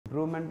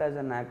Improvement as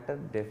an actor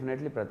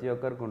definitely ప్రతి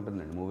ఒక్కరికి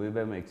ఉంటుందండి. మూవీ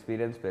బై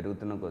ఎక్స్పీరియన్స్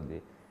పెరుగుతున్న కొద్దీ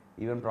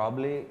even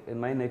probably in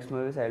my next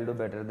movies I will do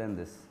better then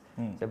this.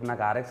 చెప్పి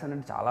నాకు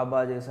Rx100 చాలా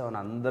బాగా చేసావు అని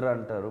అందరూ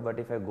అంటారు, but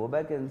if I go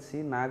back and see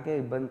నాకే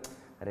ఇబ్బంది,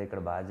 అరే ఇక్కడ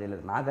బాగా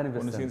చేయలేదు నాకు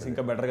అనిపిస్తుంది,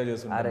 ఇంకా బెటర్గా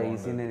చేస్తాను, అరే ఈ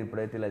సీన్ నేను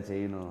ఇప్పుడైతే ఇలా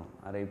చేయను,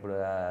 అరే ఇప్పుడు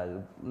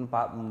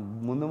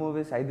ముందు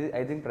మూవీస్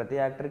ఐ థింక్ ప్రతి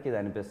యాక్టర్కి ఇది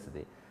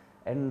అనిపిస్తుంది.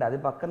 అండ్ అది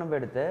పక్కన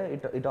పెడితే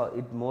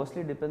it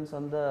mostly depends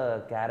on the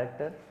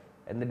character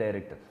and the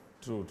director.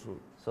 True true.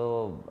 So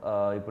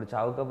ఇప్పుడు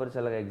చావు కబూర్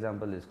చల్లగా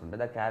ఎగ్జాంపుల్ తీసుకుంటే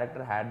the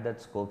character had that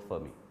scope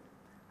for me.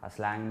 ఆ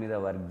స్లాంగ్ మీద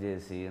వర్క్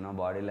చేసి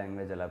బాడీ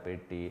లాంగ్వేజ్ అలా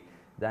పెట్టి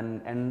then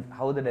and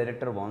how the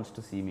director wants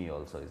to see me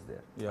also is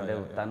there. అంటే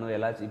తను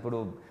ఎలా ఇప్పుడు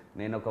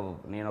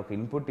నేను ఒక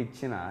ఇన్పుట్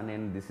ఇచ్చిన,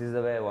 నేను this is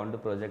the way I want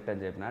to project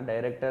అని చెప్పిన,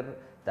 డైరెక్టర్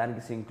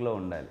దానికి సింక్లో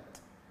ఉండాలి.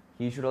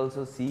 He should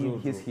also see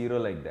his hero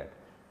like that.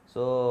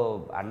 So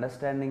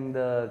understanding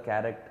the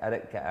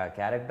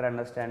character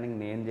understanding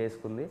నేను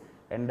చేసుకుంది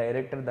అండ్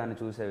డైరెక్టర్ దాన్ని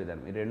చూసే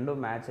విధానం, ఈ రెండు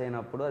మ్యాచ్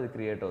అయినప్పుడు అది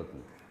క్రియేట్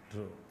అవుతుంది.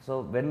 So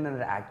when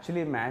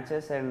actually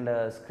matches and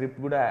script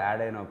కూడా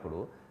యాడ్ అయినప్పుడు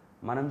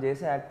మనం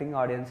చేసే యాక్టింగ్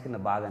ఆడియన్స్ కింద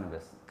బాగా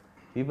అనిపిస్తుంది.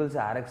 పీపుల్స్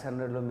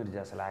Rx100లో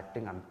మీరు అసలు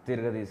యాక్టింగ్ అంత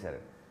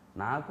తిరగదీశారు,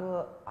 నాకు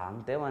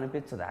అంతేం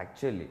అనిపించదు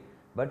actually,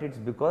 but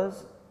it's because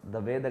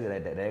the way the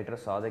director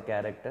saw the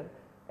character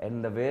and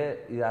the way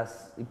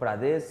ఇప్పుడు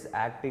అదే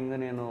యాక్టింగ్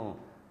నేను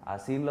ఆ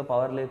సీన్లో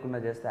పవర్ లేకుండా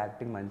చేస్తే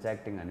యాక్టింగ్ మంచి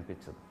యాక్టింగ్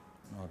అనిపించదు.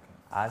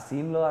 ఆ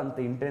సీన్లో అంత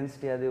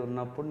ఇంటెన్సిటీ అది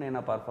ఉన్నప్పుడు నేను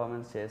ఆ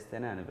పర్ఫార్మెన్స్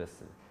చేస్తేనే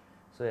అనిపిస్తుంది.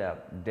 So yeah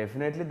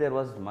definitely there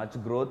was much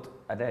growth.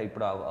 అంటే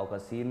ఇప్పుడు ఒక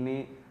సీన్ని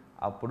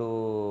అప్పుడు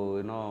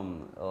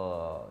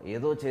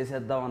ఏదో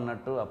చేసేద్దాం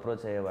అన్నట్టు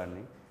అప్రోచ్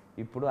అయ్యేవాడిని,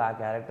 ఇప్పుడు ఆ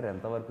క్యారెక్టర్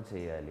ఎంతవరకు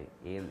చేయాలి,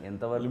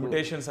 ఎంతవరకు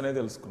లిమిటేషన్స్ అనేది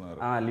తెలుసుకున్నారు.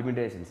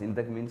 లిమిటేషన్స్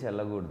ఇంతకు మించి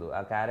వెళ్ళకూడదు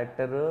ఆ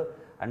క్యారెక్టర్.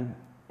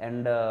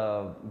 అండ్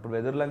ఇప్పుడు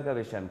వెదుర్లంక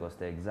విషయానికి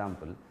వస్తే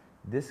example,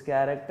 this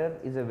character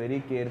is a very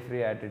care free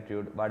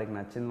attitude. వాడికి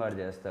నచ్చింది వాడు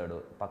చేస్తాడు,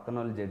 పక్కన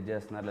వాళ్ళు జడ్జ్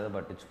చేస్తున్నారు లేదా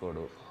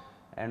పట్టించుకోడు.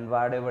 అండ్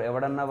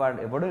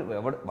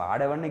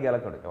వాడెవడిని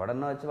గెలకడు.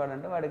 ఎవడన్నా వచ్చి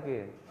వాడంటే వాడికి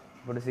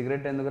ఇప్పుడు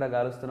సిగరెట్ ఎందుకురా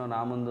కాలుస్తున్నావు నా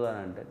ముందు అని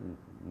అంటే,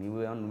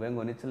 నువ్వేం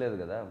కొనిచ్చలేదు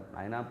కదా,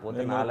 అయినా పోతే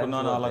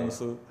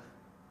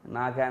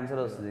నా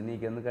క్యాన్సర్ వస్తుంది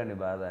నీకెందుకండి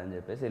బాధ అని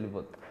చెప్పేసి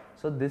వెళ్ళిపోతుంది.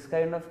 So this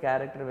kind of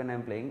character when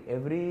I'm playing,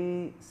 every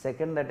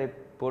second that I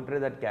portray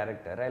that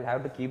character I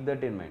have to keep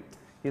that in mind.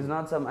 He's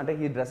not అంటే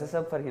he dresses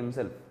up for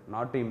himself,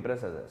 not to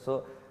impress others. So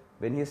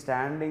when he's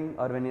standing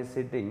or when he's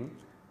sitting,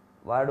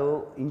 వాడు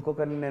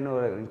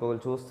ఇంకొకరు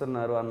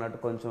చూస్తున్నారు అన్నట్టు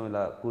కొంచెం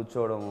ఇలా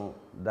కూర్చోవడము,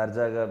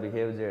 దర్జాగా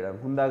behave చేయడం,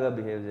 హుందాగా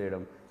బిహేవ్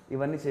చేయడం,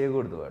 ఇవన్నీ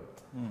చేయకూడదు.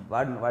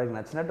 వాడికి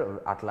నచ్చినట్టు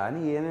అట్లా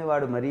అని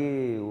వాడు మరీ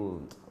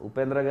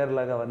ఉపేంద్ర గారి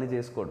లాగా అవన్నీ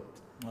చేసుకోడు.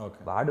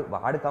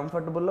 వాడు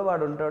కంఫర్టబుల్లో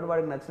వాడు ఉంటాడు,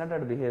 వాడికి నచ్చినట్టు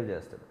వాడు బిహేవ్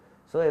చేస్తాడు.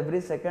 So every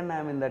second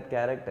I'm in that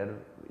character,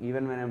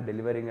 even when I'm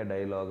delivering a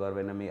dialogue or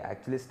when I'm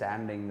actually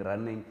standing,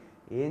 running,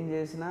 ఏం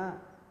చేసినా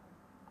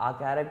ఆ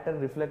క్యారెక్టర్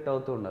రిఫ్లెక్ట్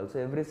అవుతూ ఉండాలి. So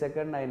every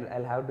second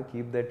I have to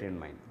keep that in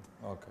mind.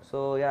 So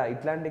yeah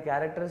ఇట్లాంటి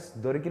characters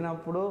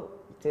దొరికినప్పుడు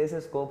చేసే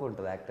scope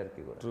ఉంటుంది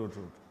యాక్టర్కి కూడా. True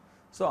true.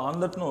 So on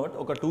that note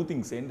ఒక 2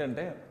 things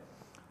ఏంటంటే,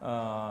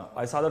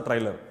 I saw the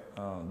trailer,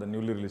 the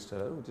newly release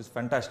trailer which is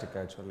fantastic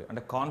actually.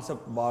 అంటే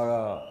concept బాగా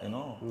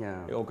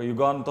ఒక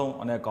యుగాంతం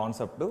అనే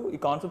కాన్సెప్ట్, ఈ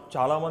కాన్సెప్ట్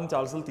చాలామంది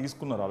చాలాసార్లు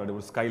తీసుకున్నారు ఆల్రెడీ.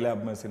 ఇప్పుడు స్కై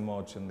ల్యాబ్ మీద సినిమా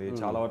వచ్చింది,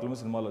 చాలా వాటి మీద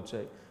సినిమాలు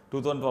వచ్చాయి,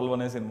 2012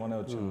 అనే సినిమానే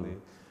వచ్చింది.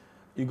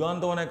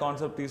 యుగాంతం అనే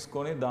కాన్సెప్ట్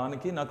తీసుకొని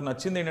దానికి నాకు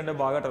నచ్చింది ఏంటంటే,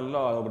 బాగా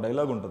ట్రైలర్లో ఒక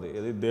డైలాగ్ ఉంటుంది,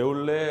 ఇది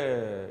దేవుళ్ళే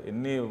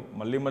ఎన్ని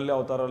మళ్ళీ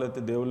అవతారాలు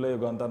అయితే దేవుళ్ళే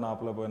యుగాంతాన్ని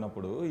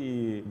ఆపలేకపోయినప్పుడు ఈ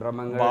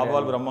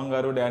బాబాలు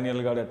బ్రహ్మంగారు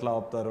డానియల్ గారు ఎట్లా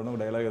ఆపుతారు అని ఒక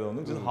డైలాగ్ ఏదో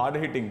ఉంది, హార్డ్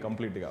హిట్టింగ్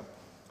కంప్లీట్గా.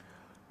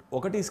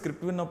 ఒకటి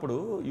స్క్రిప్ట్ విన్నప్పుడు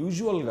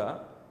యూజువల్గా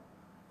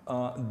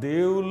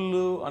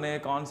దేవుళ్ళు అనే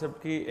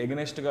కాన్సెప్ట్కి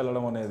ఎగనెస్ట్గా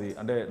వెళ్ళడం అనేది,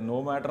 అంటే no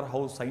matter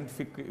how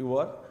scientific you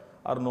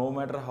are no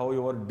matter how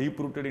you are deep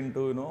rooted in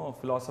to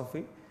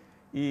philosophy,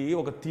 ఈ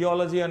ఒక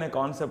థియాలజీ అనే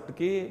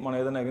కాన్సెప్ట్కి మనం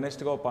ఏదైనా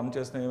ఎగనెస్ట్గా పని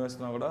చేసినా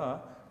ఏమేసినా కూడా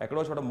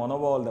ఎక్కడో చోట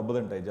మనోభావాలు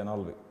దెబ్బతింటాయి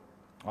జనాలవి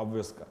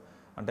ఆబ్వియస్గా.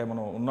 అంటే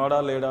మనం ఉన్నాడా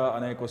లేడా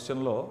అనే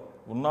క్వశ్చన్లో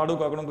ఉన్నాడు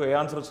కాకుండా ఇంకో ఏ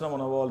ఆన్సర్ వచ్చినా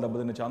మనోభావాలు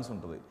దెబ్బతినే ఛాన్స్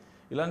ఉంటుంది.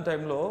 ఇలాంటి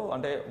టైంలో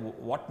అంటే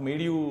what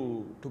made you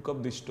took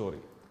up this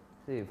story?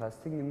 First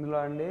thing ఇందులో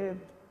అండి,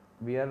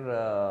 we are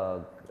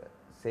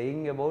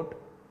saying about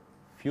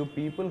few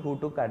people who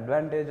took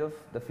advantage of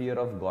the fear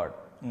of God.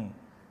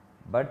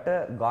 But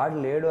God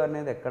లేడు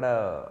అనేది ఎక్కడ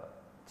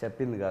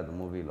చెప్పింది కాదు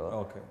మూవీలో.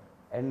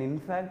 అండ్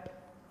ఇన్ఫ్యాక్ట్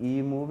ఈ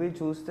మూవీ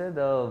చూస్తే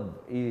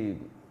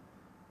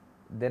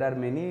there are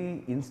many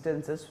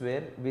instances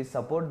where we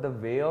support the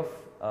way of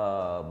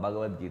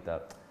Bhagavad Gita.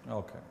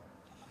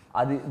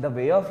 అది ద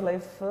వే ఆఫ్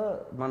లైఫ్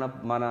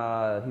మన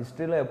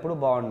హిస్టరీలో ఎప్పుడు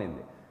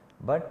బాగుండింది.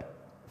 బట్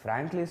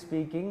ఫ్రాంక్లీ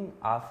స్పీకింగ్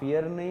ఆ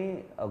ఫియర్ని,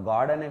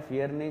 గాడ్ అనే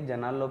ఫియర్ని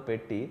జనాల్లో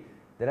పెట్టి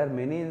there are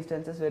many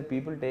instances where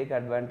people take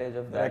advantage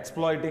of that,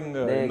 exploiting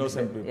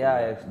innocent people.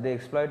 They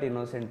exploit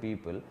innocent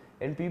people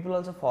and people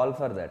also fall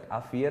for that. ఆ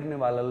fear ని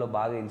వాళ్ళల్లో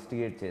బాగా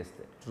ఇన్స్టిగేట్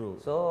చేస్తే.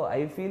 సో ఐ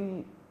ఫీల్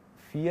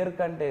ఫియర్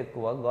కంటే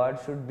ఎక్కువ God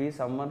should be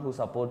someone who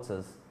supports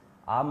అస్,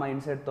 ఆ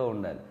mind set తో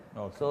ఉండాలి.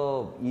 సో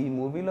ఈ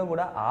మూవీలో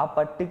కూడా ఆ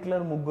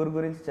పర్టిక్యులర్ ముగ్గురు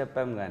గురించి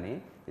చెప్పాం కానీ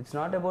it's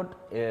not about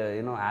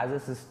you know as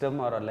a system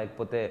are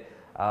లేకపోతే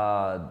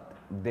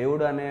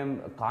దేవుడు అనే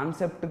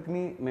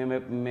కాన్సెప్ట్ని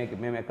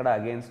మేము ఎక్కడ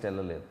అగేన్స్ట్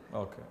వెళ్ళలేదు.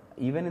 Okay.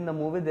 Even in the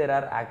movie there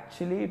are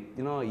actually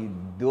you know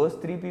those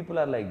 3 people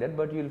are like that,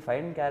 but you will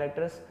find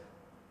characters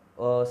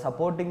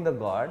supporting the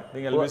God.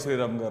 LB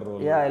Sriram గారు,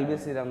 LB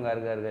Sriram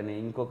గారు కానీ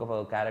ఇంకొక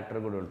క్యారెక్టర్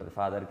కూడా ఉంటుంది,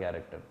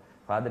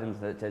 father in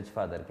church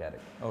father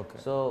character.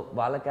 So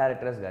వాళ్ళ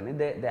characters కానీ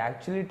they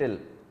actually tell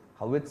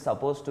how it's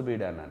suppose to be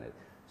done అనేది.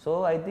 So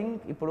I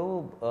think ఇప్పుడు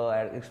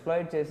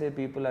ఎక్స్ప్లాయిట్ చేసే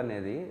పీపుల్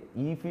అనేది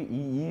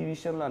ఈ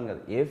విషయంలో అని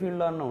కాదు, ఏ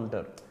ఫీల్డ్లో అన్నా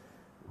ఉంటారు,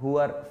 who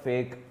are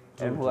fake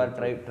and who are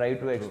try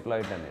to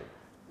exploit అనేది.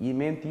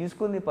 మేము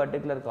తీసుకుంది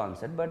particular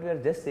concept, but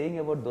we are just saying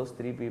about those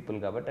 3 people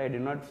కాబట్టి I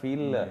did not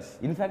feel,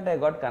 in fact I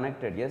got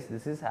connected, yes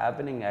this is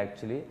happening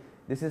actually,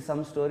 this is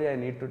some story I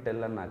need to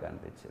tell అని నాకు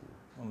అనిపించింది.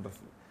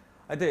 Wonderful.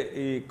 అయితే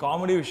ఈ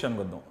comedy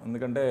విషయానికి వద్దాం,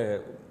 ఎందుకంటే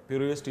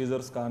previous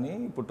teasers కానీ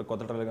ఇప్పుడు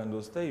కొత్త ట్రైలర్ కానీ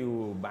చూస్తే you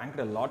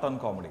banked a lot on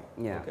comedy.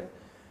 Okay.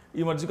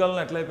 ఈ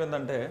మధ్యకాలంలో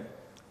ఎట్లయిపోయిందంటే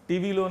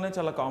టీవీలోనే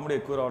చాలా కామెడీ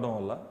ఎక్కువ రావడం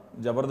వల్ల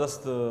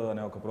జబర్దస్త్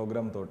అనే ఒక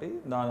ప్రోగ్రామ్ తోటి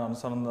దాని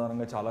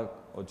అనుసంధానంగా చాలా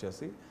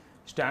వచ్చేసి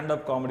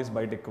స్టాండప్ కామెడీస్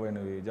బయట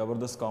ఎక్కువైనవి,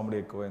 జబర్దస్త్ కామెడీ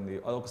ఎక్కువైంది,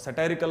 అదొక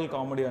సెటైరికల్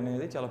కామెడీ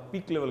అనేది చాలా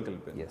పీక్ లెవెల్కి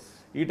వెళ్ళిపోయింది.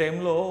 ఈ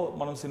టైంలో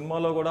మనం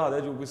సినిమాలో కూడా అదే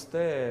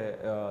చూపిస్తే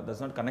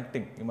దట్స్ నాట్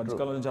కనెక్టింగ్. ఈ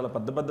మధ్యకాలంలో చాలా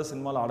పెద్ద పెద్ద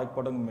సినిమాలు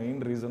ఆడకపోవడం మెయిన్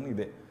రీజన్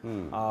ఇదే.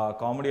 ఆ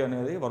కామెడీ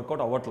అనేది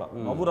వర్కౌట్ అవ్వట్లా,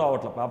 నవ్వు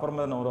రావట్లా. పేపర్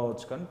మీద నవ్వు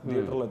రావచ్చు కానీ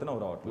థియేటర్లో అయితే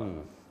నవ్వు రావట్లా.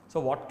 So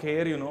what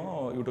care you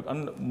to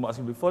and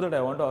అసలు before that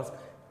I want ask,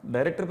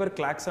 director పేరు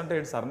క్లాక్స్ అంటే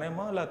ఏంటి,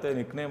 సర్నేమా లేకపోతే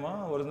నిక్ నేమా,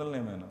 ఒరిజినల్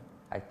నేమేనా?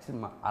 యాక్చువల్లీ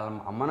వాళ్ళ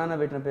అమ్మ నాన్న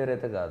పెట్టిన పేరు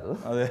అయితే కాదు,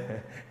 అదే.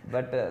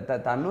 బట్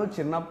తను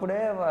చిన్నప్పుడే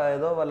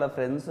ఏదో వాళ్ళ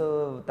ఫ్రెండ్స్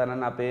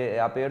తనని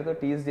ఆ పేరుతో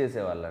టీజ్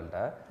చేసేవాళ్ళంట.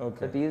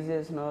 సో టీజ్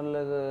చేసిన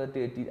వాళ్ళు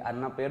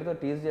నా పేరుతో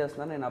టీజ్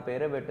చేస్తున్నా, నేను ఆ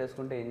పేరే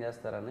పెట్టేసుకుంటే ఏం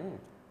చేస్తారని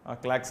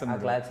క్లాక్స్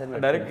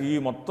డైరెక్ట్ ఈ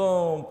మొత్తం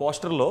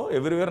పోస్టర్ లో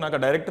ఎవ్రీవేర్ నాకు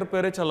ఆ డైరెక్టర్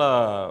పేరే చాలా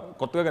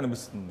కొత్తగా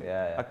కనిపిస్తుంది,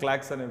 ఆ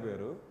క్లాక్స్ అనే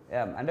పేరు.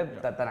 అంటే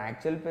తన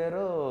యాక్చువల్ పేరు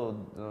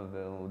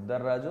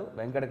ఉద్దర్రాజు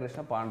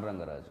వెంకటకృష్ణ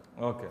పాండురంగరాజు.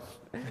 ఓకే,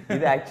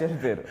 ఇది యాక్చువల్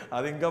పేరు.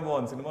 అది ఇంకా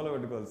బాగుంది, సినిమాలో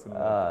పెట్టుకోవాల్సింది.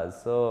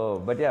 సో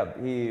బట్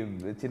ఈ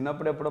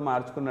చిన్నప్పుడు ఎప్పుడో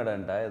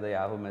మార్చుకున్నాడంట, ఏదో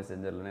యాహూ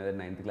మెసెంజర్లో, ఏదో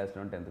 9th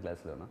క్లాస్లోనో 10th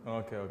క్లాస్లోనో.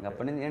 ఓకే.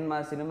 అప్పటి నుంచి నేను మా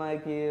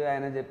సినిమాకి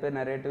ఆయన చెప్పే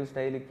నరేటివ్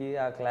స్టైల్కి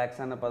ఆ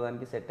క్లాక్స్ అన్న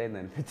పదానికి సెట్ అయింది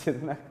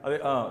అనిపించింది నాకు. అదే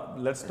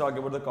let's talk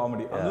about the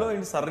comedy. అందులో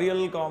ఏంటి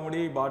సర్రియల్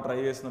కామెడీ బాగా ట్రై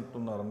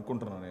చేసినట్టున్నారు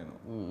అనుకుంటున్నాను నేను,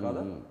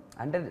 కదా?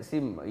 అంటే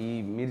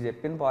మీరు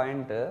చెప్పిన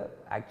పాయింట్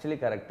యాక్చువల్లీ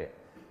కరెక్టే.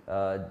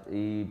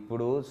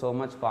 ఇప్పుడు so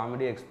much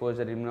comedy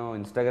exposure,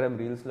 Instagram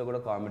రీల్స్లో కూడా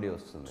కామెడీ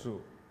వస్తుంది,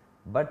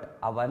 బట్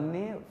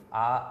అవన్నీ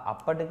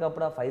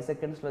అప్పటికప్పుడు ఆ 5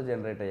 secondsలో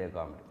జనరేట్ అయ్యే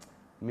కామెడీ.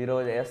 మీరు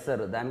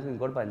చేస్తారు, దానికి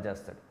ఇంకోటి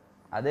పనిచేస్తాడు,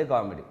 అదే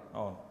కామెడీ.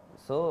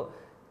 సో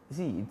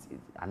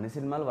అన్ని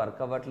సినిమాలు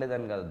వర్క్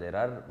అవ్వట్లేదని కాదు, there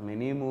are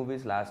many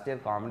movies. Last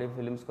year comedy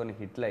films కొన్ని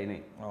హిట్లు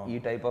అయినాయి ఈ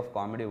టైప్ ఆఫ్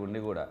కామెడీ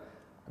ఉండి కూడా,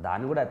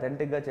 దాన్ని కూడా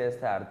అథెంటిక్గా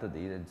చేస్తే ఆడుతుంది.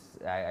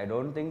 ఐ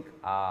డోంట్ థింక్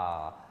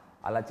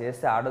అలా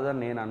చేస్తే ఆడదని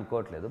నేను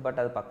అనుకోవట్లేదు, బట్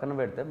అది పక్కన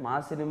పెడితే మా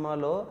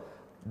సినిమాలో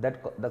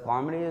the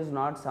comedy is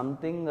not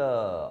something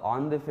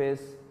on the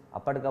face,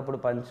 అప్పటికప్పుడు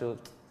పంచు,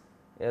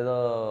 ఏదో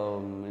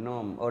యూనో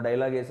ఓ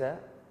డైలాగ్ వేసా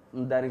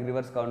దానికి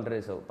రివర్స్ కౌంటర్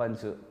వేసావు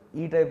పంచు,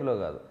 ఈ టైప్లో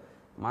కాదు.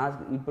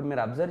 ఇప్పుడు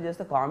మీరు అబ్జర్వ్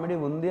చేస్తే కామెడీ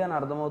ఉంది అని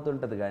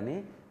అర్థమవుతుంటుంది, కానీ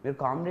మీరు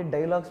కామెడీ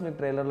డైలాగ్స్ మీకు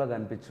ట్రైలర్లో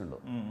కనిపించుండు.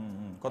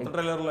 కొత్త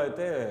ట్రైలర్లో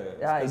అయితే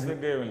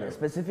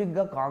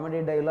స్పెసిఫిక్గా కామెడీ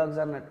డైలాగ్స్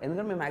అన్నట్టు,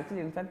 ఎందుకంటే మేము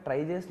యాక్చువల్లీ ఇన్ఫాక్ట్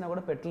ట్రై చేసినా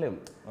కూడా పెట్టలేము,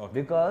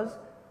 బికాజ్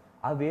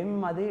అవేం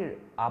అది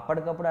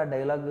అప్పటికప్పుడు ఆ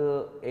డైలాగ్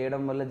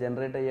వేయడం వల్ల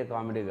జనరేట్ అయ్యే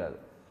కామెడీ కాదు.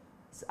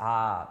 ఆ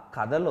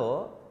కథలో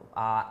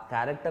ఆ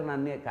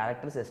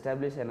క్యారెక్టర్స్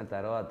ఎస్టాబ్లిష్ అయిన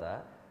తర్వాత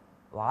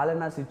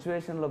వాళ్ళని ఆ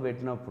సిచ్యువేషన్లో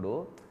పెట్టినప్పుడు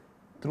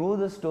త్రూ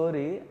ద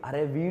స్టోరీ,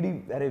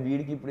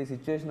 వీడికి ఇప్పుడు ఈ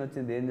సిచ్యువేషన్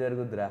వచ్చింది, ఏం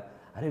జరుగుద్దిరా,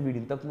 వీడు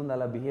ఇంతకుముందు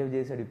అలా బిహేవ్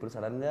చేశాడు, ఇప్పుడు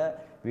సడన్గా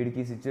వీడికి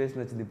ఈ సిచ్యువేషన్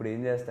వచ్చింది, ఇప్పుడు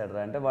ఏం చేస్తాడు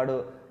రా అంటే వాడు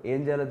ఏం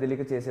చేయాలో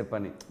తెలియక చేసే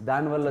పని,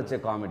 దానివల్ల వచ్చే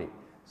కామెడీ.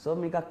 సో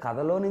మీకు ఆ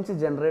కథలో నుంచి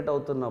జనరేట్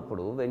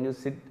అవుతున్నప్పుడు వెన్ యూ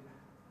సిట్,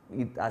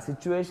 ఆ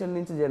సిచ్యువేషన్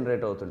నుంచి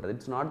జనరేట్ అవుతుంటుంది,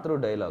 it's not through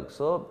dialogue.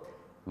 So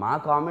మా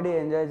కామెడీ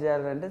ఎంజాయ్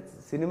చేయాలంటే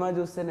సినిమా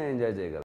చూస్తేనే ఎంజాయ్ చేయగలం.